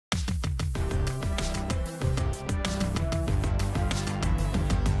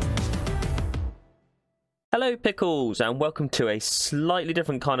Hello Pickles, and welcome to a slightly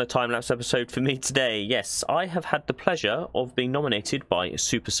different kind of time-lapse episode for me today. Yes, I have had the pleasure of being nominated by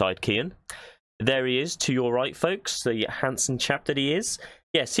Superside Kian. There he is, to your right folks, the handsome chap that he is.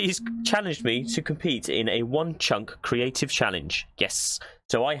 Yes, he's challenged me to compete in a one-chunk creative challenge. Yes,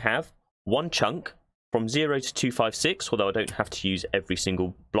 so I have one chunk from 0 to 256, although I don't have to use every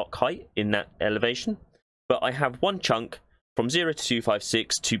single block height in that elevation. But I have one chunk from 0 to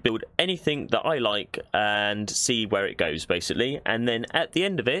 256 to build anything that I like and see where it goes, basically. And then at the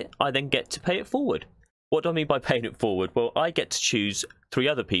end of it, I then get to pay it forward. What do I mean by paying it forward? Well, I get to choose 3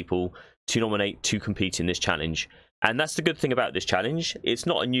 other people to nominate to compete in this challenge. And that's the good thing about this challenge. It's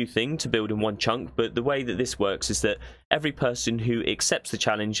not a new thing to build in one chunk, but the way that this works is that every person who accepts the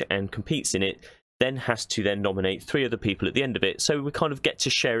challenge and competes in it then has to then nominate 3 other people at the end of it. So we kind of get to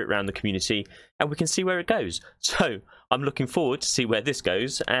share it around the community and we can see where it goes. So I'm looking forward to see where this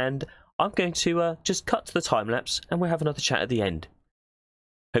goes, and I'm going to just cut to the time lapse and we'll have another chat at the end.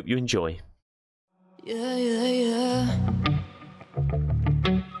 Hope you enjoy. Yeah, yeah, yeah.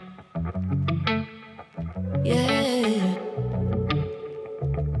 Yeah.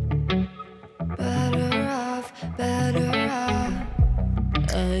 Better off, better off.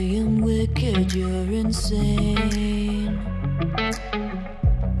 I am wicked, you're insane,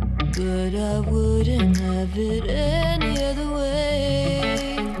 but I wouldn't have it any other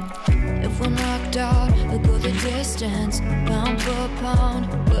way. If we're knocked out, we'll go the distance, pound for pound.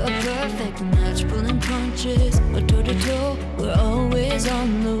 We're a perfect match, pulling punches, but toe to toe, we're always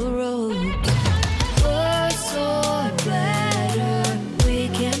on the road. We're so better, we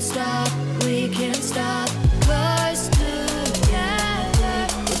can't stop, we can't stop. 'Cause together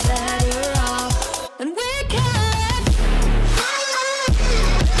we're better off, and we can.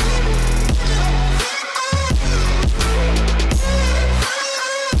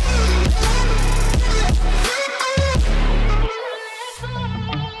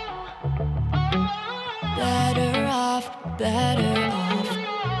 Better off, better off.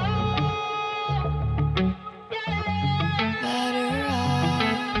 Better off.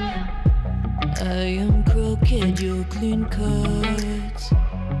 I am crooked, you're clean cut.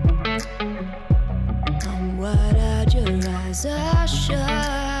 I'm wide-eyed, your eyes are shut.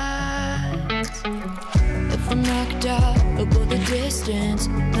 If we're knocked out, we'll go the distance,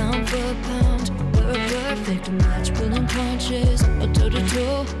 pound for pound. We're a perfect match, pulling punches, or toe to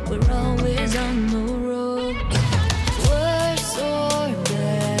toe, we're always on the road. We're so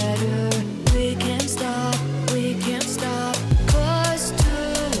better, we can't stop, we can't stop. 'Cause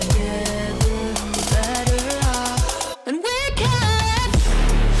together we're better off, and we can.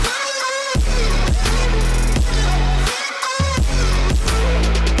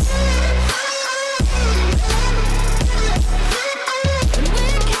 And we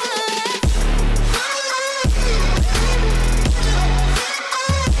can.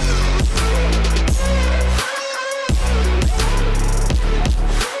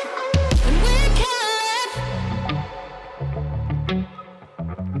 And we can.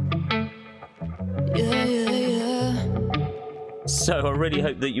 Yeah, yeah, yeah. So I really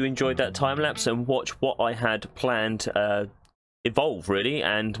hope that you enjoyed that time lapse and watch what I had planned evolve, really,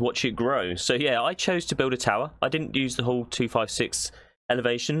 and watch it grow. So yeah, I chose to build a tower. I didn't use the whole 256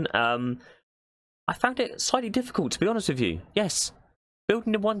 elevation. I found it slightly difficult, to be honest with you. Yes,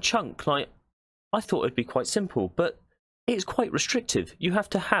 building in one chunk, like, I thought it'd be quite simple, but it's quite restrictive. You have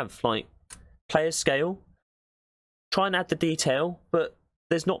to have like player scale, try and add the detail, but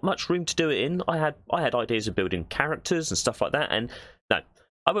there's not much room to do it in. I had ideas of building characters and stuff like that, and no,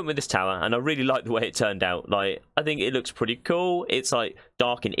 I went with this tower, and I really like the way it turned out. Like, I think it looks pretty cool. It's like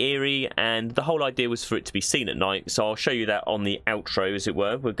dark and eerie, and the whole idea was for it to be seen at night. So I'll show you that on the outro, as it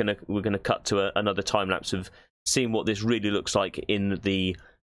were. We're gonna cut to another time lapse of seeing what this really looks like in the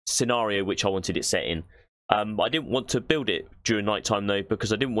scenario which I wanted it set in. I didn't want to build it during nighttime though,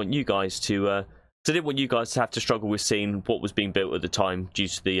 because I didn't want you guys to. So I didn't want you guys to have to struggle with seeing what was being built at the time due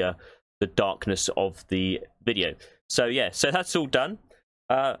to the darkness of the video. So yeah, so that's all done.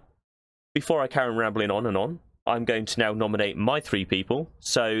 Before I carry on rambling on and on, I'm going to now nominate my 3 people.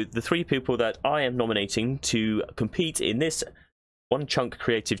 So the 3 people that I am nominating to compete in this one chunk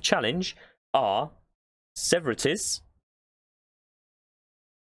creative challenge are Severitis,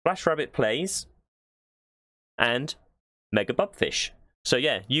 Flash Rabbit Plays, and Mega Bubfish. So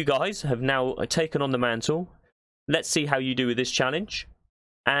yeah, you guys have now taken on the mantle. Let's see how you do with this challenge.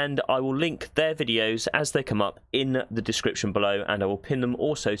 And I will link their videos as they come up in the description below, and I will pin them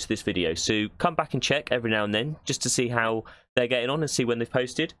also to this video. So come back and check every now and then just to see how they're getting on and see when they've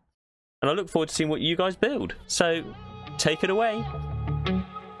posted. And I look forward to seeing what you guys build. So take it away.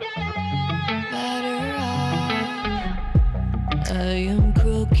 Better off. I am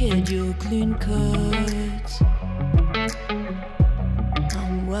crooked, you're clean cut.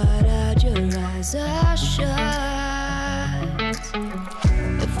 I'm wide-eyed, your eyes are shut.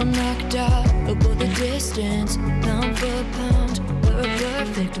 If we're knocked out, we'll go the distance, pound for pound. We're a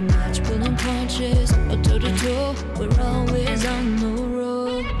perfect match, pulling punches, or toe to toe. We're always on the